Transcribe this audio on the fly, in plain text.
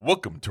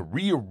Welcome to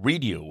Ria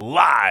Radio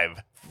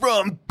live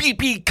from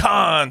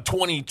BPCon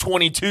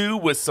 2022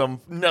 with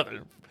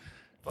another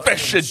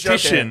fresh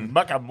edition.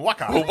 Waka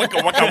waka.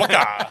 Waka waka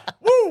waka.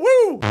 Woo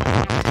woo.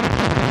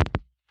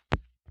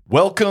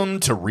 Welcome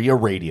to Ria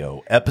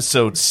Radio,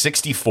 episode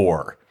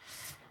 64,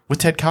 with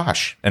Ted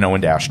Kosh and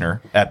Owen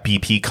Dashner at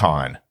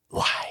BPCon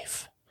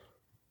live.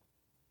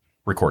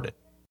 Recorded.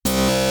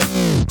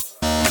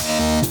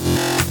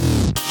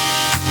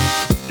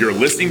 You're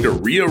listening to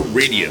Ria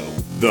Radio,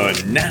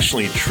 the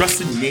nationally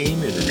trusted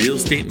name in real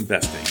estate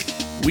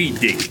investing. We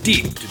dig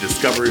deep to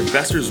discover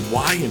investors'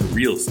 why in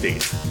real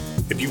estate.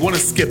 If you want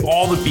to skip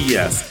all the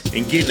BS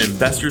and get in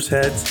investors'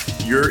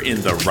 heads, you're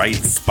in the right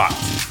spot.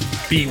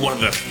 Be one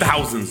of the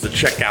thousands to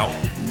check out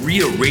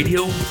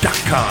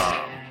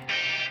RiaRadio.com.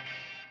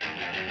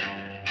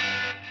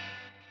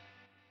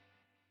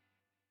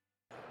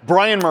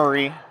 Brian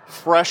Murray,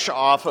 fresh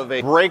off of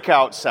a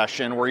breakout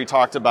session where you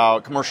talked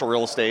about commercial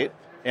real estate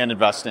and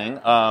investing.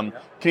 Can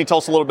you tell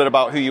us a little bit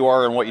about who you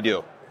are and what you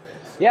do?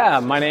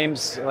 Yeah, my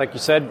name's, like you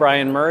said,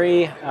 Brian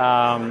Murray.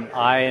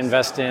 I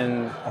invest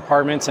in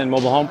apartments and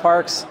mobile home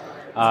parks.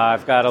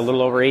 I've got a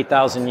little over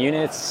 8,000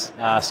 units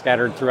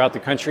scattered throughout the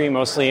country,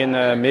 mostly in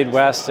the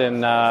Midwest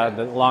and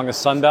along the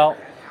Sun Belt.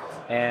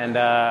 And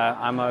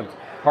I'm a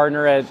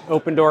partner at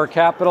Open Door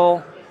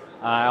Capital.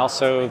 I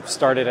also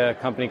started a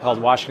company called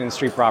Washington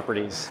Street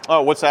Properties.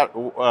 Oh, what's that?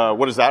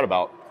 What is that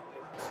about?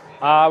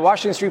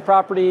 Washington Street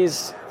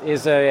Properties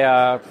is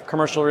a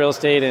commercial real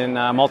estate and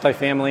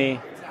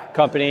multifamily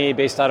company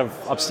based out of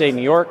upstate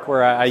New York,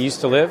 where I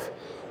used to live.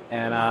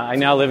 And I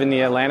now live in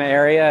the Atlanta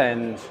area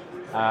and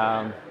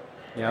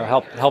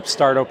help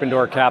start Open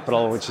Door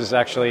Capital, which is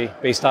actually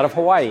based out of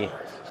Hawaii.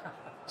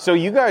 So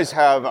you guys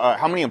have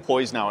how many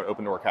employees now at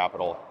Open Door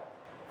Capital?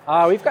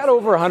 We've got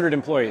over 100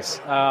 employees.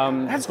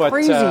 That's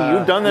crazy.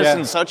 You've done this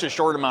in such a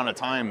short amount of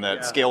time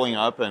that scaling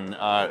up. And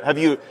have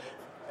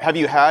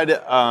you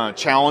had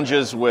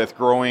challenges with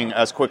growing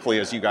as quickly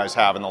as you guys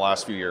have in the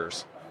last few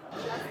years?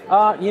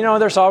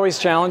 There's always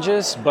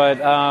challenges, but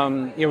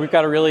we've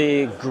got a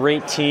really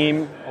great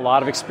team, a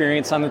lot of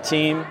experience on the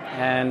team,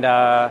 and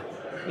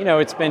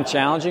it's been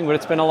challenging, but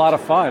it's been a lot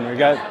of fun.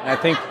 I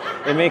think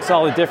it makes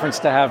all the difference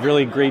to have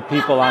really great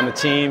people on the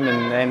team,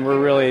 and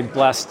we're really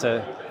blessed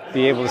to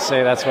be able to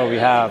say that's what we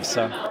have.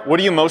 So, what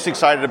are you most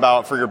excited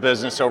about for your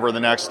business over the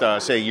next,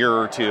 year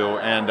or two?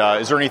 And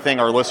is there anything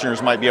our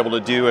listeners might be able to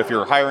do if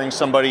you're hiring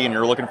somebody and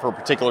you're looking for a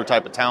particular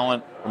type of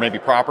talent or maybe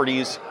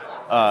properties?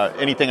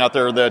 Anything out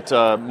there that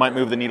might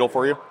move the needle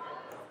for you?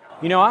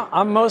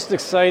 I'm most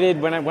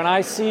excited when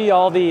I see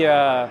all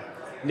the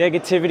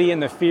negativity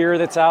and the fear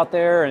that's out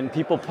there and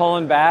people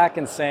pulling back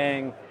and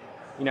saying,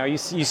 you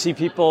see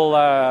people,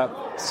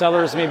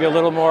 sellers maybe a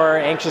little more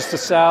anxious to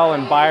sell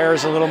and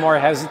buyers a little more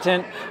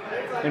hesitant.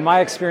 In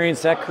my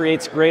experience, that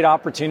creates great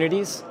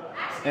opportunities.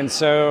 And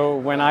so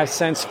when I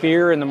sense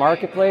fear in the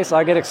marketplace,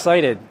 I get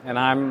excited and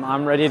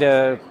I'm ready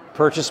to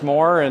purchase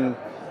more, and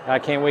I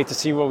can't wait to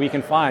see what we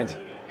can find.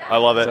 I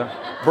love it.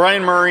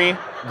 Brian Murray,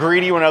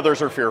 greedy when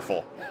others are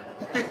fearful.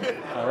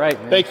 All right.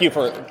 Man. Thank you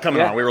for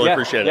coming on. We really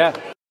appreciate it.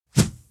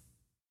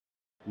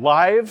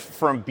 Live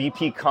from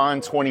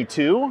BPCon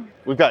 22,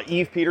 we've got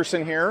Eve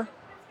Peterson here.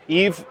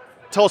 Eve,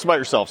 tell us about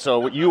yourself.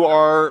 So you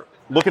are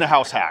looking to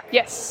house hack.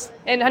 Yes,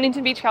 in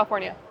Huntington Beach,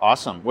 California.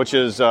 Awesome. Which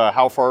is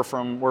how far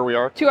from where we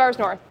are? 2 hours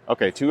north.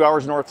 Okay, 2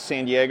 hours north of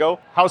San Diego.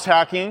 House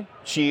hacking.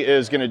 She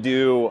is going to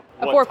do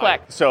a fourplex.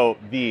 So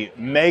the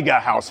mega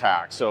house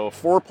hack. So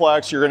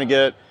fourplex, you're going to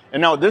get.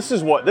 And now this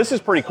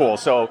is pretty cool.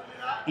 So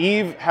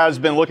Eve has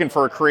been looking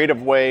for a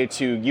creative way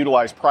to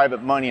utilize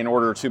private money in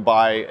order to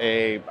buy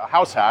a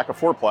house hack, a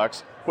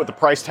fourplex, with the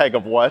price tag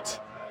of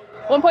what?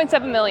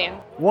 $1.7 million.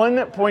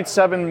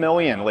 $1.7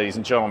 million, ladies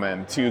and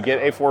gentlemen, to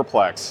get a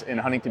fourplex in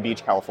Huntington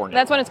Beach, California.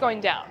 That's when it's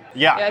going down.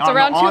 Yeah, it's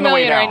around $2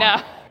 million right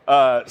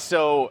now.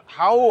 So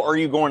how are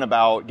you going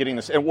about getting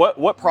this? And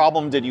what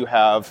problem did you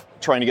have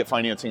trying to get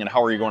financing, and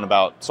how are you going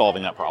about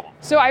solving that problem?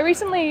 So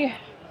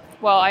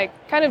I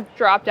kind of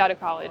dropped out of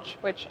college,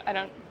 which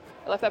I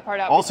left that part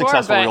out All before,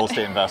 successful real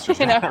estate investors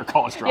are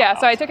college dropouts. Yeah,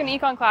 so I took an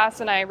econ class,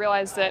 and I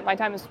realized that my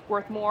time is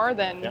worth more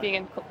than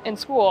being in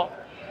school.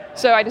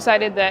 So I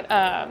decided that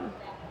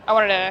I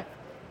wanted to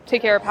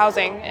take care of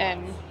housing,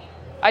 and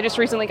I just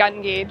recently got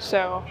engaged.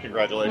 So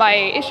congratulations. My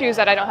issue is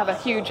that I don't have a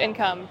huge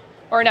income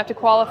or enough to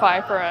qualify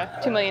for a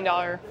 $2 million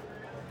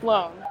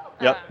loan.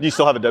 Yep. Do you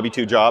still have a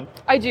W-2 job?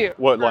 I do.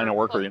 What line of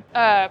work are you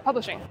in?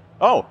 Publishing.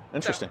 Oh,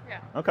 interesting. So, yeah.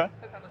 Okay.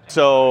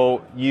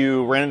 So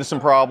you ran into some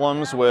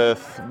problems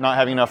with not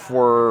having enough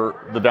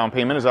for the down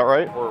payment, is that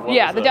right?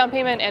 The down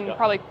payment and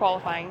probably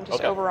qualifying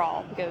just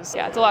overall, because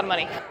it's a lot of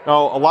money.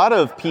 Now, a lot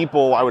of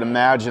people, I would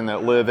imagine,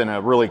 that live in a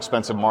really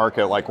expensive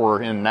market like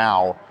we're in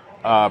now,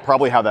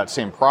 probably have that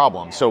same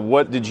problem. So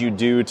what did you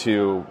do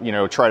to,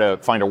 try to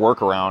find a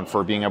workaround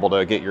for being able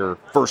to get your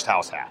first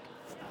house hack?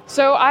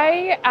 So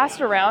I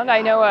asked around.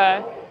 I know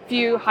a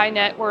few high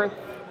net worth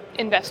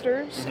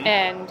investors,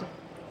 and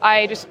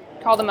I just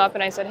called them up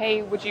and I said,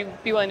 hey, would you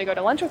be willing to go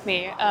to lunch with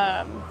me?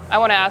 I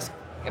want to ask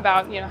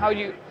about, how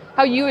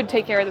how you would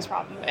take care of this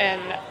problem.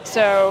 And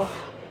so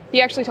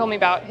he actually told me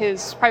about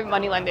his private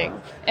money lending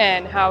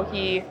and how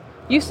he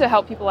used to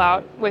help people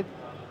out with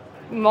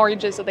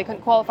mortgages that they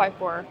couldn't qualify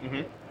for.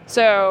 Mm-hmm.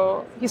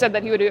 So he said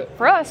that he would do it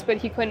for us, but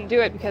he couldn't do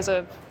it because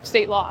of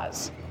state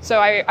laws. So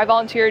I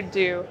volunteered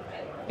to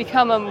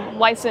become a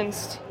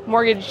licensed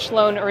mortgage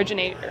loan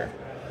originator,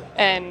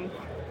 and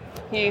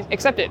he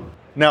accepted.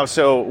 Now,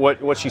 so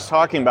what she's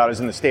talking about is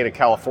in the state of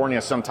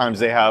California, sometimes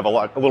they have a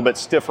little bit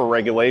stiffer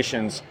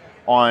regulations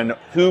on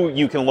who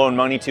you can loan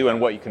money to and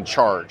what you can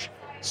charge.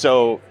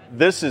 So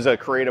this is a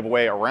creative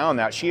way around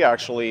that. She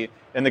actually,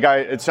 and the guy,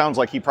 it sounds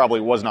like he probably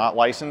was not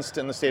licensed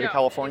in the state of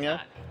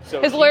California. So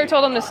his lawyer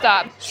told him to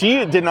stop.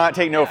 She did not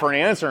take no for an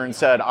answer and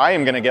said, I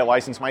am going to get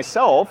licensed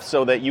myself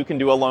so that you can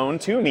do a loan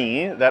to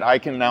me that I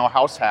can now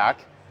house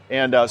hack.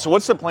 And so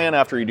what's the plan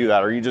after you do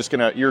that? Are you just going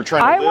to, you're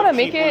trying to I want to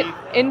make it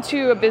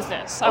into a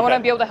business. Okay. I want to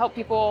be able to help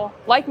people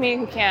like me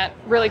who can't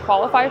really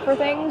qualify for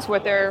things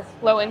with their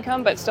low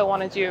income, but still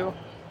want to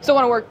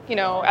work,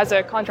 as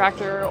a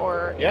contractor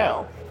or,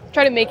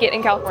 try to make it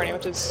in California,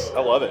 which is I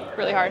love it.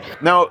 Really hard.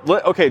 Now,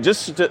 okay,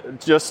 just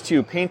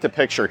to paint the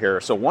picture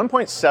here. So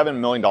 $1.7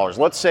 million,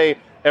 let's say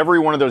every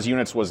one of those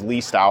units was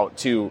leased out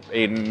to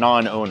a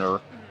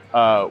non-owner.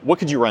 What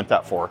could you rent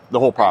that for, the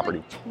whole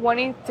property?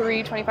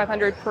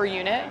 $2,500 per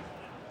unit.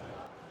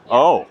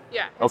 Oh,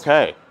 yeah.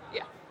 Okay.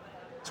 Yeah.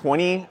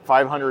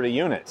 $2,500 a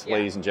unit,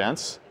 ladies and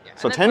gents. Yeah.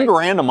 So 10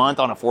 grand a month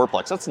on a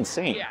fourplex. That's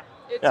insane.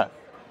 Yeah.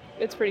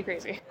 It's pretty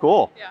crazy.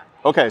 Cool. Yeah.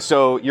 Okay,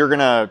 so you're going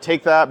to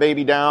take that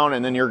baby down,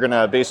 and then you're going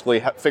to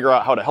basically figure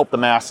out how to help the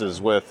masses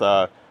with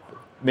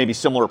maybe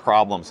similar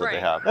problems that they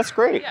have. That's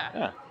great.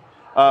 Yeah.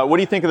 What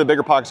do you think of the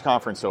Bigger Pockets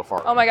Conference so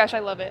far? Oh my gosh, I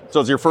love it. So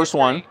it's your first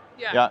one?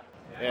 Yeah.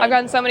 I've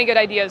gotten so many good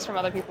ideas from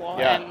other people,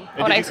 and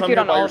I want to execute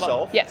on all of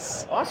them.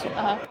 Yes. Awesome.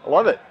 I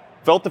love it.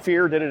 Felt the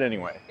fear, did it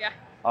anyway.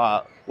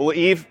 Yeah. Well,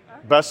 Eve,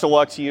 best of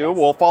luck to you.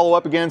 We'll follow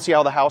up again, see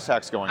how the house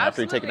hack's going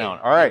after you take it down.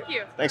 All right. Thank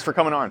you. Thanks for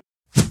coming on.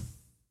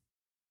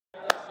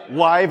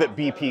 Live at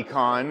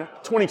BPCon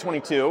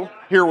 2022,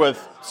 here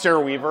with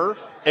Sarah Weaver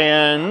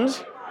and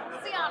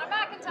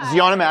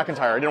Ziana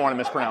McIntyre. I didn't want to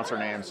mispronounce her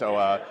name.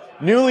 So,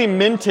 newly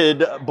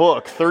minted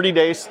book,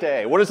 30-Day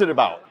Stay. What is it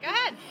about? Go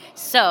ahead.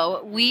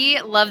 So we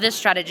love this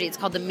strategy. It's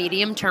called the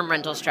medium-term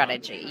rental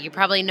strategy. You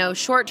probably know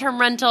short-term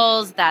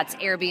rentals. That's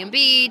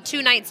Airbnb,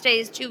 2-night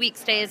stays, 2-week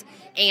stays.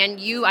 And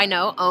you, I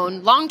know,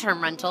 own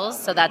long-term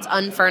rentals. So that's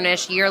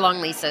unfurnished,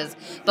 year-long leases.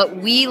 But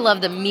we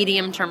love the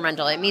medium-term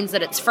rental. It means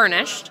that it's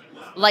furnished,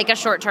 like a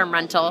short-term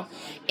rental,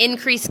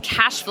 increased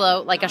cash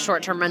flow like a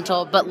short-term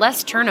rental, but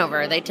less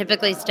turnover. They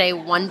typically stay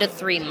 1 to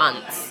 3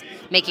 months,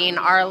 making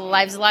our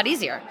lives a lot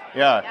easier.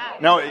 Yeah.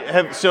 Now,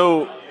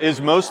 so is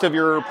most of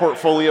your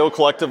portfolio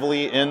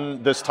collectively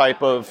in this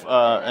type of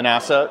an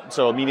asset?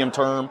 So a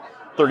medium-term,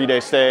 30-day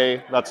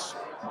stay, that's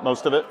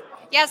most of it?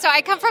 Yeah, so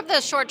I come from the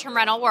short-term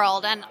rental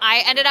world, and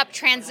I ended up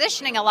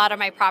transitioning a lot of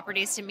my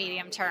properties to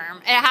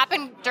medium-term. It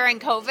happened during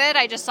COVID.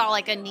 I just saw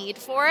a need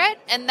for it,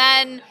 and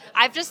then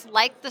I've just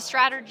liked the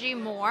strategy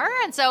more.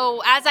 And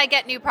so as I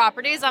get new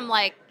properties, I'm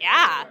like,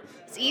 yeah,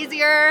 it's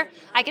easier.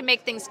 I can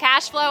make things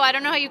cash flow. I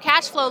don't know how you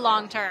cash flow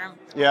long-term.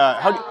 Yeah.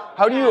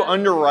 How do you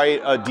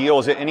underwrite a deal?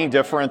 Is it any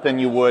different than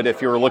you would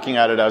if you were looking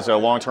at it as a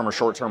long-term or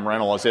short-term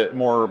rental? Is it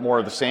more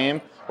of the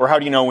same? Or how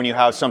do you know when you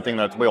have something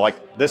that's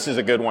like, this is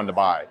a good one to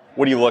buy?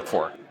 What do you look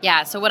for?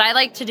 Yeah, so what I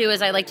like to do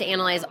is I like to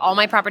analyze all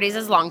my properties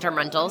as long-term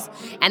rentals,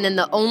 and then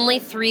the only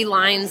 3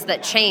 lines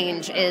that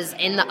change is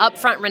in the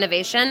upfront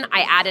renovation,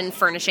 I add in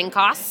furnishing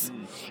costs,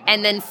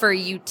 and then for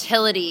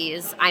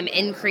utilities, I'm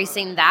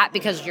increasing that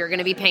because you're going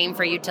to be paying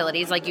for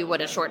utilities like you would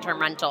a short-term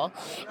rental,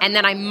 and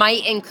then I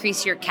might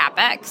increase your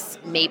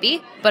CapEx,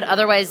 maybe, but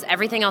otherwise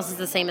everything else is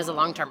the same as a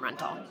long-term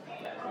rental.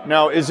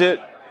 Now, is it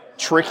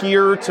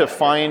trickier to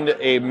find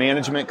a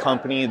management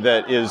company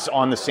that is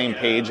on the same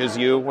page as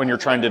you when you're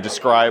trying to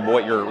describe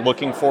what you're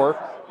looking for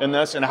in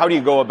this? And how do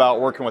you go about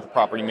working with a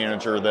property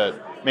manager that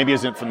maybe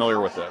isn't familiar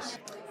with this?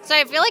 So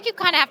I feel like you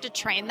kind of have to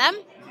train them.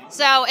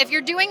 So if you're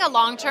doing a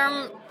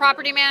long-term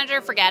property manager,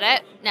 forget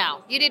it.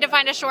 No, you need to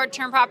find a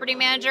short-term property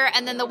manager,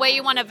 and then the way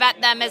you want to vet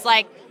them is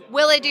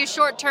will they do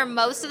short-term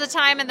most of the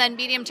time and then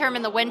medium-term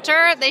in the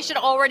winter? They should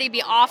already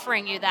be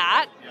offering you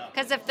that,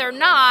 because if they're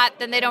not,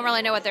 then they don't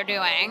really know what they're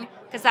doing,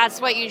 because that's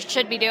what you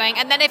should be doing.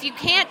 And then if you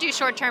can't do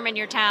short-term in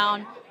your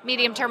town,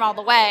 medium-term all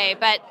the way.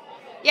 But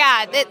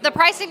yeah, the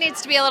pricing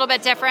needs to be a little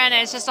bit different,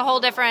 and it's just a whole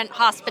different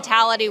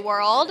hospitality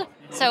world.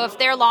 So if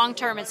they're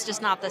long-term, it's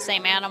just not the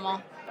same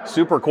animal.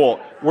 Super cool.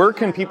 Where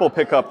can people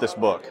pick up this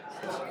book?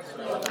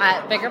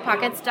 At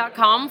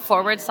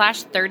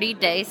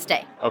biggerpockets.com/30-day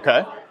stay.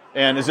 Okay.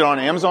 And is it on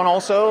Amazon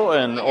also?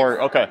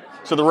 Okay.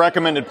 So the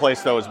recommended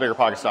place, though, is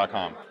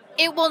biggerpockets.com.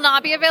 It will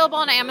not be available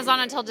on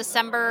Amazon until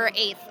December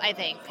 8th, I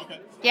think. Okay.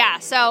 Yeah,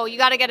 so you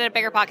got to get it at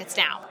Bigger Pockets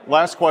now.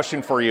 Last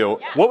question for you.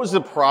 Yeah. What was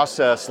the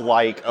process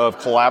like of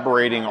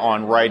collaborating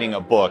on writing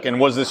a book? And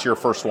was this your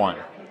first one?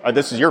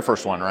 This is your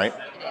first one, right?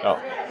 Oh.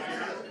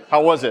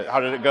 How was it? How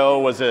did it go?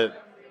 Was it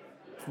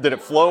did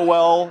it flow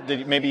well?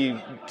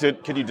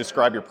 Could you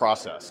describe your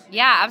process?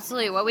 Yeah,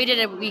 absolutely. What we did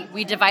is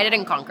we divided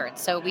and conquered.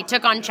 So we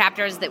took on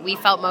chapters that we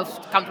felt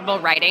most comfortable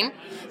writing.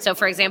 So,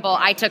 for example,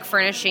 I took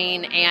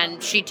furnishing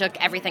and she took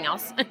everything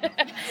else.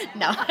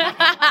 No.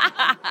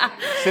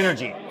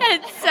 Synergy.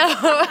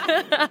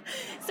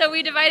 So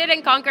we divided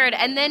and conquered,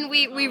 and then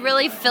we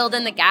really filled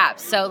in the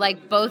gaps. So,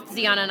 like, both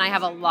Ziana and I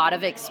have a lot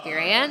of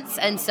experience,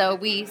 and so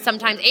we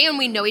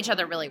know each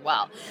other really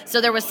well.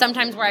 So there was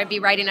sometimes where I'd be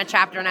writing a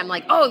chapter and I'm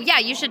like, oh yeah,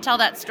 you should tell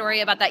that story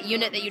about that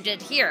unit that you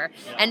did here,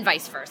 and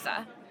vice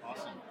versa.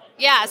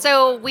 Yeah,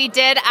 so we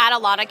did add a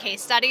lot of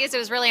case studies. It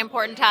was really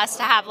important to us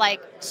to have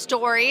like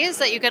stories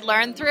that you could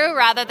learn through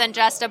rather than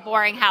just a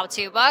boring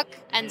how-to book.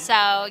 And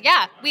so,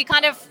 yeah, we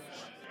kind of...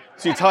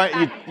 So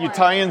you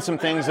tie in some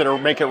things that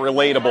make it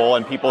relatable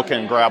and people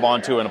can grab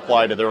onto and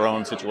apply to their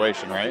own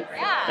situation, right?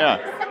 Yeah.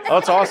 Oh,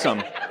 that's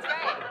awesome.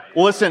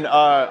 Well, listen,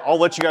 I'll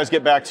let you guys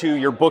get back to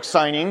your book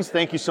signings.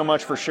 Thank you so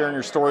much for sharing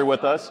your story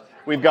with us.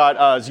 We've got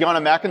Ziana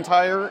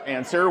McIntyre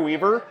and Sarah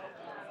Weaver,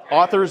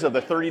 authors of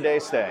The 30-Day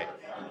Stay.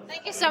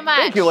 Thank you so much.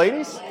 Thank you,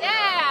 ladies.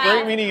 Yeah.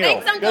 Great meeting you.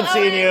 Thanks, Uncle Good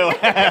seeing you.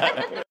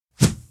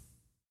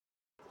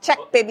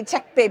 Check,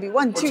 baby,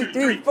 1, 2,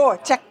 3, 4.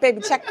 Check,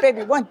 baby,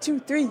 1, 2,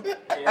 3. Okay.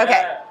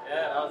 Yeah,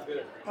 that was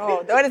good.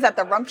 Oh, what is that,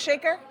 the rump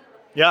shaker?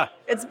 Yeah.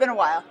 It's been a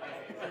while.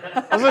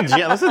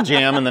 That was a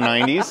jam in the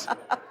 90s.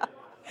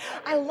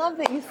 I love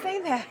that you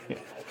say that.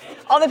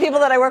 All the people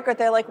that I work with,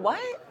 they're like, what?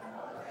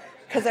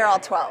 Because they're all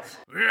 12.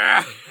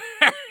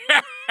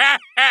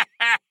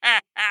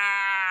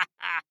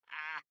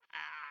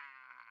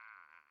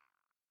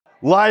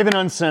 Live and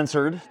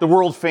uncensored, the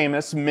world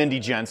famous Mindy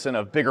Jensen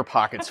of Bigger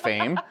Pockets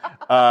fame.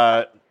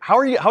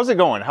 How's it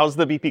going? How's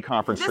the BP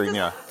conference treating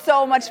you?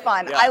 So much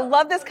fun. Yeah. I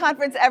love this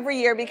conference every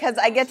year because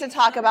I get to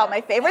talk about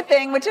my favorite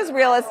thing, which is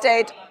real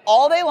estate,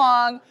 all day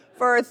long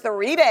for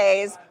 3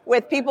 days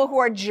with people who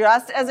are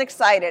just as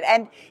excited.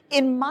 And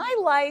in my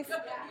life,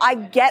 I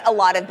get a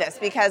lot of this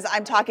because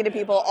I'm talking to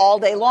people all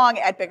day long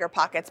at Bigger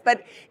Pockets.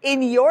 But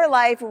in your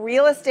life,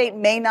 real estate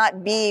may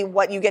not be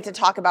what you get to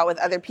talk about with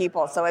other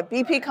people. So at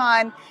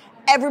BPCon,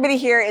 everybody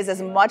here is as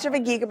much of a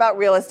geek about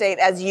real estate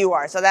as you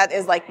are. So that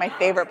is like my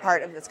favorite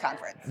part of this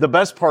conference. The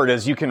best part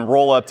is you can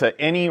roll up to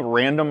any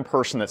random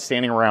person that's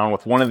standing around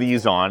with one of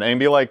these on and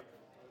be like,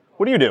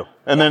 what do you do?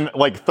 And then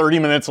like 30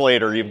 minutes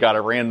later, you've got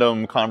a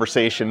random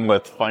conversation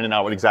with finding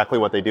out exactly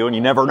what they do. And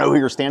you never know who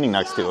you're standing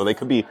next to. They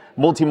could be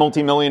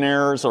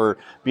multi-millionaires or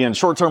be in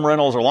short-term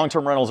rentals or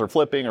long-term rentals or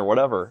flipping or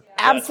whatever.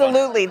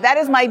 Absolutely. That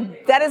is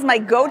my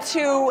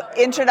go-to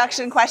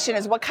introduction question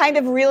is what kind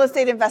of real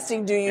estate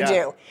investing do you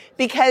do?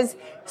 Because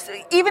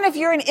even if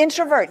you're an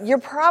introvert, you're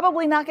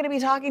probably not going to be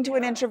talking to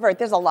an introvert.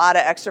 There's a lot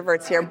of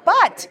extroverts here,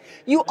 but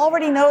you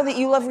already know that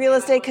you love real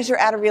estate because you're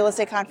at a real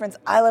estate conference.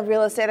 I love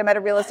real estate. I'm at a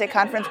real estate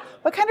conference.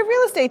 What kind of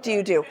real estate do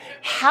you do?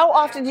 How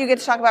often do you get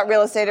to talk about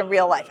real estate in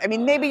real life? I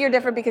mean, maybe you're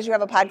different because you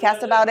have a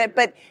podcast about it,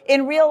 but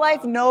in real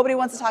life, nobody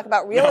wants to talk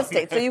about real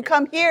estate. So you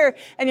come here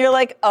and you're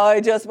like, oh, I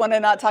just want to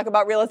not talk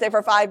about real estate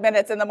for 5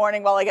 minutes in the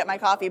morning while I get my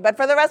coffee. But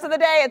for the rest of the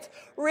day, it's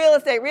real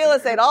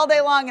estate all day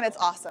long, and it's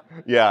awesome.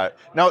 Yeah.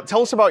 Now,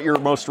 tell us about your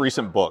most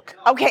recent book.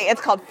 Okay, it's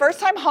called First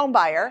Time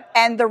Homebuyer,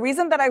 and the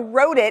reason that I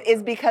wrote it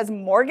is because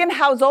Morgan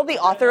Housel, the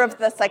author of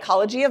The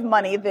Psychology of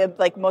Money,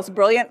 the most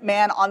brilliant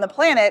man on the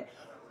planet,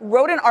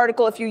 wrote an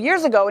article a few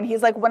years ago, and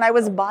he's like, when I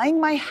was buying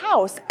my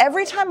house,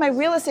 every time my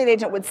real estate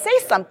agent would say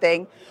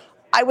something,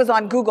 I was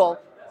on Google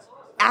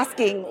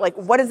asking, like,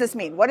 what does this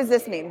mean? What does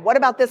this mean? What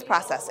about this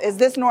process? Is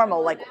this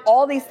normal? Like,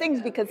 all these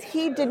things, because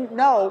he didn't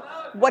know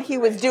what he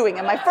was doing.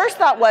 And my first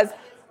thought was,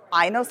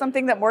 I know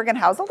something that Morgan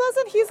Housel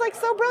doesn't. He's like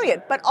so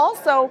brilliant. But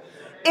also,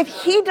 if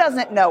he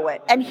doesn't know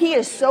it, and he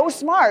is so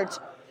smart,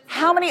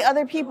 how many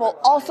other people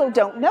also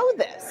don't know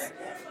this?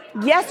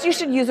 Yes, you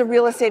should use a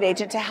real estate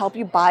agent to help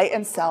you buy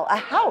and sell a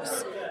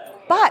house.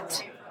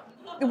 But,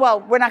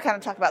 well, we're not going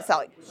to talk about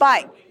selling.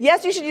 Buying.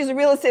 Yes, you should use a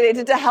real estate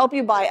agent to help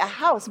you buy a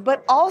house.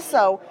 But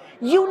also,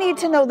 you need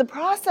to know the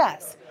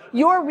process.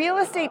 Your real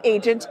estate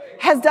agent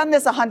has done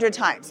this 100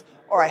 times,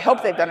 or I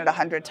hope they've done it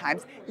 100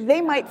 times. They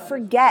might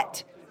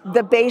forget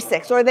the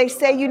basics, or they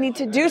say you need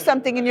to do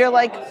something and you're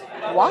like,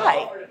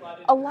 why?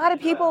 A lot of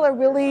people are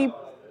really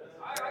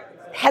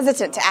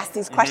hesitant to ask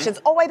these questions.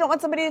 Oh, I don't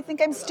want somebody to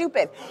think I'm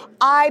stupid.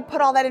 I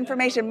put all that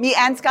information, me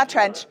and Scott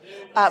Trench,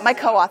 my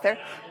co-author,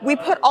 we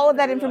put all of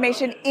that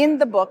information in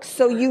the book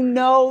so you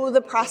know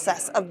the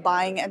process of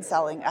buying and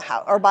selling a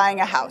house, or buying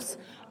a house.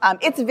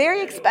 It's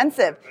very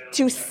expensive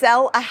to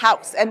sell a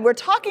house. And we're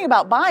talking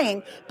about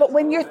buying, but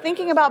when you're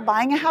thinking about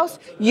buying a house,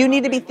 you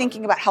need to be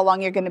thinking about how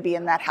long you're going to be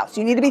in that house.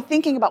 You need to be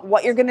thinking about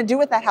what you're going to do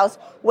with that house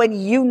when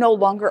you no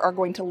longer are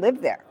going to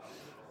live there.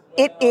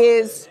 It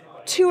is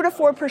 2 to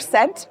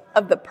 4%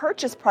 of the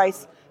purchase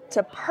price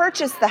to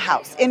purchase the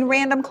house in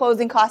random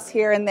closing costs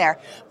here and there.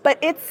 But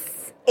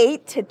it's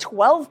 8 to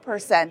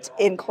 12%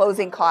 in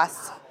closing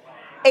costs,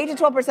 8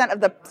 to 12%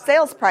 of the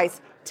sales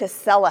price to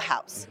sell a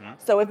house.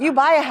 So if you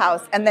buy a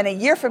house and then a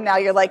year from now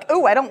you're like,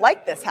 oh, I don't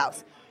like this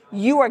house,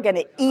 you are going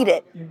to eat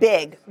it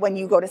big when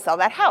you go to sell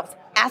that house.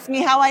 Ask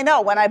me how I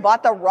know. When I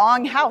bought the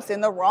wrong house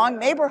in the wrong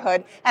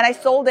neighborhood and I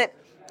sold it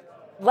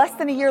less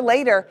than a year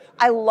later,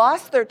 I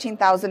lost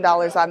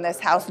 $13,000 on this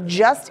house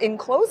just in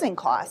closing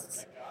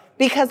costs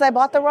because I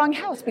bought the wrong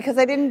house, because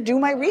I didn't do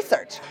my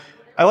research.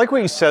 I like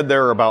what you said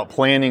there about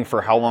planning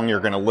for how long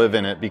you're going to live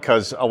in it,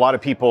 because a lot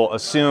of people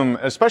assume,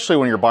 especially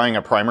when you're buying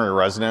a primary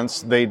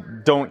residence, they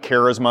don't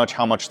care as much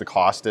how much the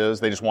cost is.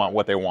 They just want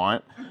what they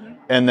want. Mm-hmm.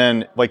 And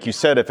then, like you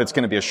said, if it's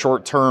going to be a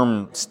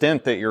short-term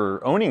stint that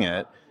you're owning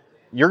it,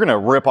 you're going to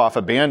rip off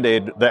a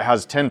Band-Aid that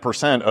has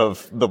 10%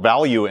 of the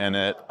value in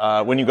it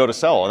when you go to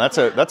sell. And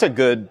that's a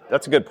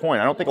good point.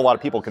 I don't think a lot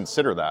of people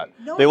consider that.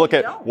 No, they look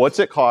at don't. What's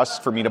it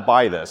cost for me to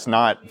buy this,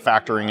 not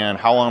factoring in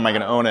how long am I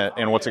going to own it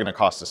and what's it going to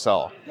cost to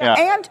sell.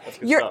 Yeah. And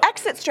your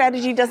exit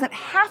strategy doesn't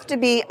have to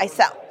be I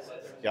sell.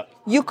 Yep.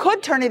 You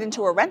could turn it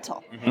into a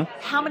rental. Mm-hmm.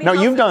 How many Now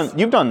houses?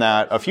 you've done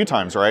that a few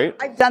times, right?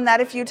 I've done that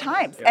a few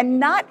times. Yeah. And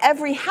not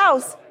every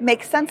house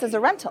makes sense as a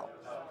rental.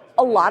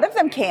 A lot of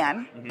them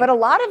can, but a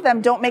lot of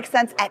them don't make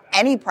sense at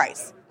any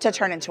price to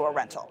turn into a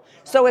rental.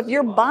 So if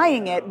you're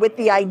buying it with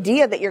the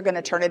idea that you're going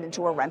to turn it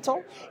into a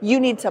rental,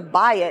 you need to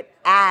buy it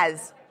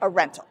as a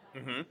rental.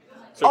 Mm-hmm.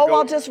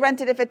 I'll just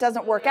rent it if it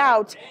doesn't work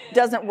out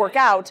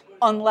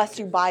unless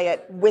you buy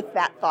it with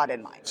that thought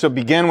in mind. So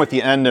begin with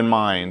the end in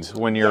mind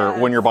when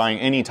you're buying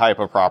any type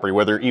of property,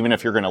 even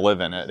if you're going to live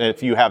in it,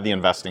 if you have the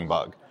investing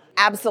bug.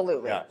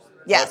 Absolutely. Yeah.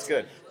 Yes. That's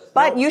good.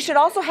 But you should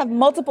also have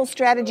multiple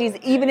strategies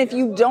even if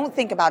you don't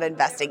think about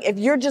investing. If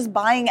you're just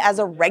buying as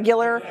a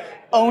regular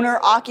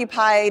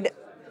owner-occupant,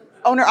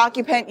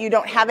 you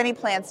don't have any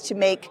plans to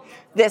make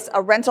this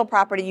a rental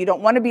property, you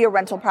don't want to be a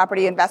rental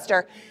property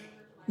investor,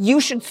 you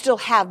should still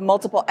have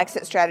multiple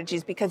exit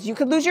strategies because you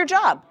could lose your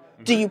job.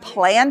 Do you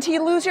plan to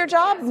lose your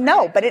job?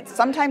 No, but it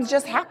sometimes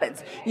just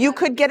happens. You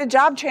could get a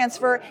job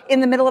transfer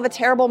in the middle of a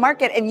terrible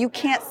market and you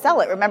can't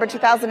sell it. Remember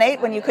 2008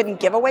 when you couldn't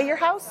give away your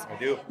house? I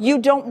do. You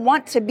don't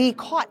want to be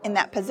caught in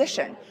that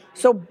position.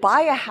 So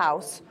buy a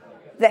house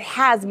that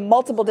has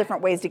multiple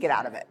different ways to get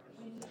out of it.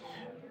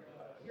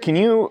 Can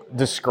you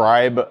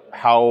describe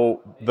how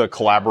the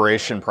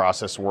collaboration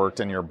process worked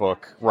in your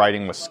book,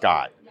 Writing with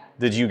Scott?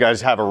 Did you guys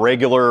have a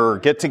regular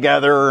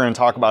get-together and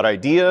talk about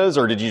ideas,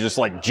 or did you just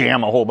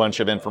jam a whole bunch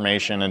of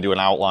information and do an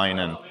outline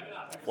and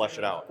flesh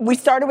it out? We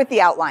started with the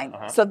outline.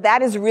 Uh-huh. So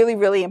that is really,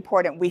 really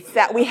important. We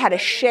had a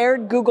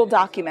shared Google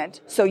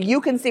document so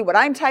you can see what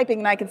I'm typing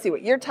and I can see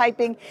what you're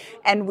typing.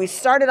 And we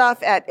started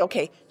off at,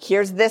 okay,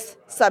 here's this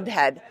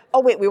subhead.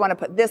 Oh, wait, we want to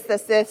put this,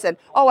 and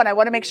and I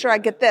want to make sure I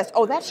get this.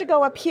 Oh, that should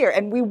go up here.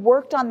 And we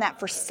worked on that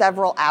for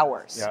several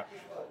hours. Yeah.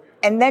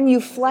 And then you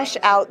flesh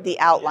out the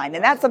outline.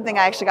 And that's something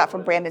I actually got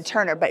from Brandon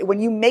Turner. But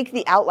when you make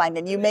the outline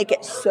and you make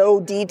it so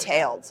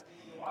detailed,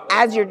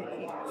 as you're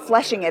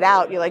fleshing it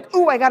out, you're like,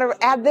 ooh, I got to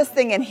add this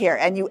thing in here.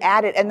 And you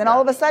add it. And then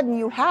all of a sudden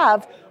you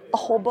have a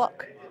whole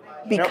book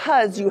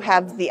because you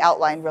have the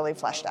outline really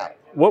fleshed out.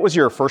 What was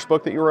your first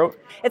book that you wrote?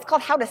 It's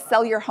called How to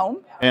Sell Your Home.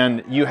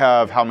 And you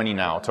have how many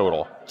now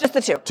total? Just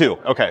the two. Two.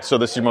 Okay. So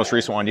this is your most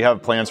recent one. Do you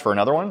have plans for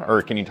another one,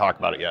 or can you talk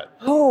about it yet?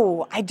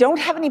 Oh, I don't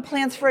have any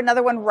plans for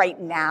another one right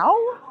now.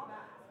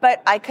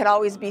 But I could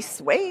always be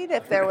swayed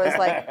if there was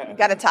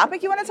got a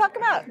topic you want to talk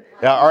about.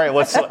 Yeah, all right,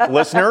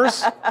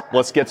 listeners,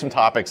 let's get some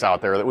topics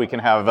out there that we can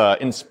have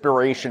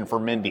inspiration for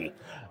Mindy.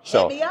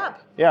 So, hit me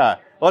up. Yeah,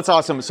 well, that's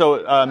awesome.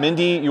 So,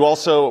 Mindy, you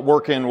also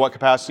work in what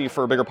capacity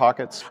for Bigger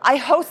Pockets? I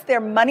host their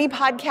money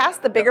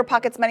podcast, the Bigger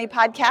Pockets Money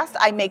Podcast.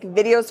 I make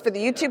videos for the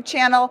YouTube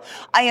channel.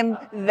 I am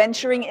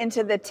venturing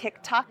into the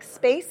TikTok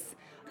space.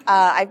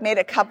 I've made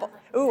a couple.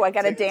 Ooh, I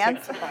got to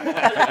dance.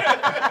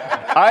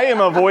 I am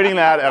avoiding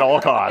that at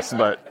all costs,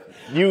 but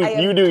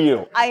you do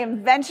you. I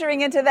am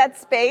venturing into that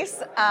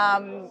space,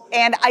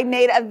 and I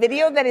made a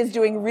video that is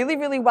doing really,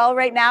 really well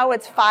right now.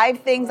 It's 5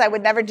 things I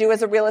would never do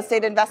as a real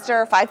estate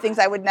investor, 5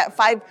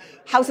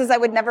 houses I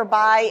would never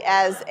buy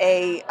as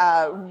a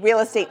real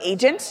estate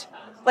agent.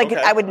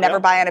 I would never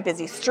buy on a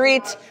busy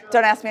street.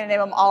 Don't ask me to name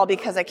them all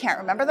because I can't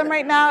remember them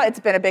right now. It's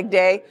been a big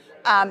day.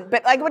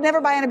 But I would never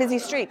buy on a busy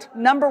street.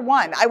 Number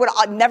 1, I would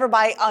never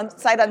buy on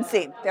sight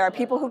unseen. There are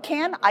people who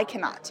can, I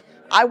cannot.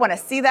 I want to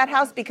see that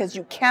house because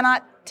you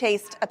cannot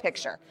taste a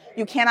picture.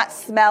 You cannot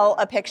smell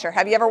a picture.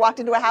 Have you ever walked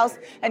into a house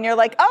and you're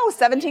like, oh,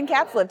 17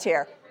 cats lived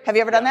here? Have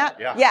you ever done that?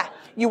 Yeah.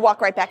 You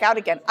walk right back out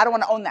again. I don't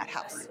want to own that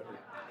house.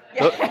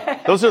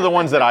 Those are the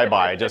ones that I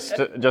buy, just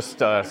so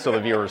the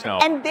viewers know.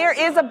 And there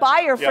is a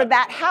buyer for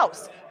that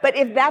house. But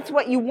if that's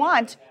what you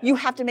want, you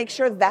have to make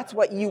sure that's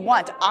what you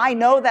want. I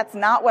know that's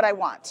not what I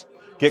want.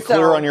 Get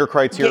clear on your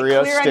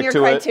criteria. Get clear on your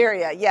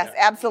criteria. Yes,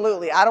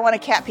 absolutely. I don't want a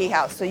cat pee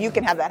house, so you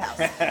can have that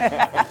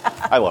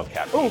house. I love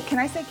cat pee. Ooh, can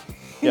I say?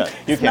 Yeah,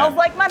 you can. Smells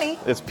like money.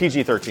 It's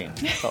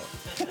PG-13. So.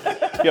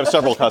 You have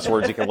several cuss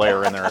words you can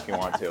layer in there if you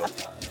want to.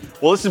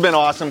 Well, this has been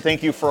awesome.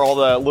 Thank you for all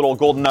the little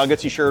golden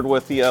nuggets you shared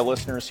with the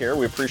listeners here.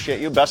 We appreciate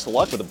you. Best of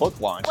luck with the book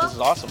launch. This is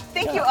awesome.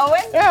 Thank you,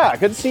 Owen. Yeah,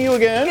 good to see you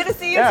again. Good to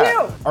see you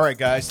too. All right,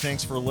 guys.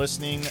 Thanks for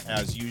listening.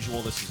 As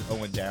usual, this is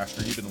Owen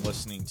Dashner. You've been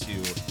listening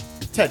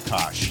to Ted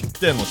Kosh,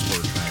 Dennis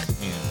Bertrand,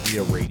 and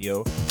Ria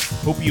Radio.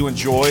 Hope you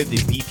enjoy the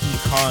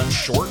VP Con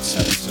Shorts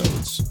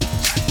episodes.